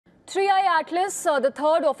3I Atlas, the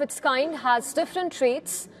third of its kind, has different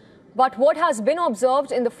traits, but what has been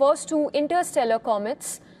observed in the first two interstellar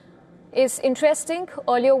comets is interesting.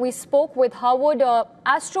 Earlier we spoke with Harvard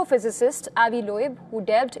astrophysicist Avi Loeb, who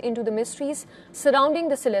delved into the mysteries surrounding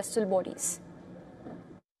the celestial bodies.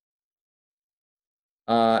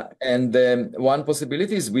 One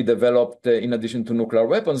possibility is we developed, in addition to nuclear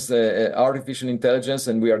weapons, artificial intelligence,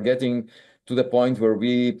 and we are getting to the point where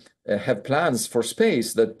we have plans for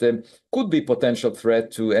space that could be potential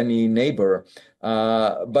threat to any neighbor.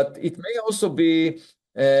 But it may also be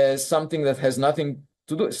something that has nothing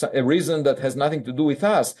to do, a reason that has nothing to do with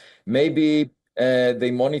us. Maybe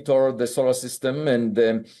they monitor the solar system and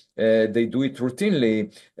they do it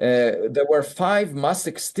routinely. There were 5 mass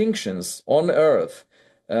extinctions on Earth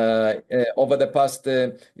over the past,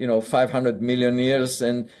 500 million years.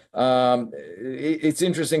 And it's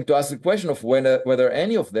interesting to ask the question of whether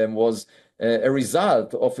any of them was a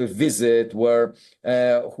result of a visit where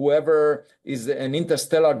whoever is an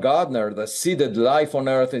interstellar gardener that seeded life on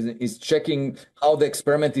Earth is checking how the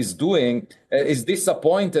experiment is doing, is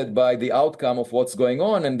disappointed by the outcome of what's going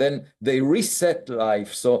on, and then they reset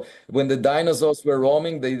life. So when the dinosaurs were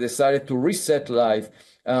roaming, they decided to reset life.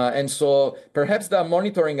 And so perhaps they're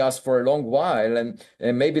monitoring us for a long while, and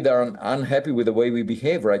maybe they're unhappy with the way we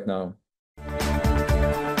behave right now.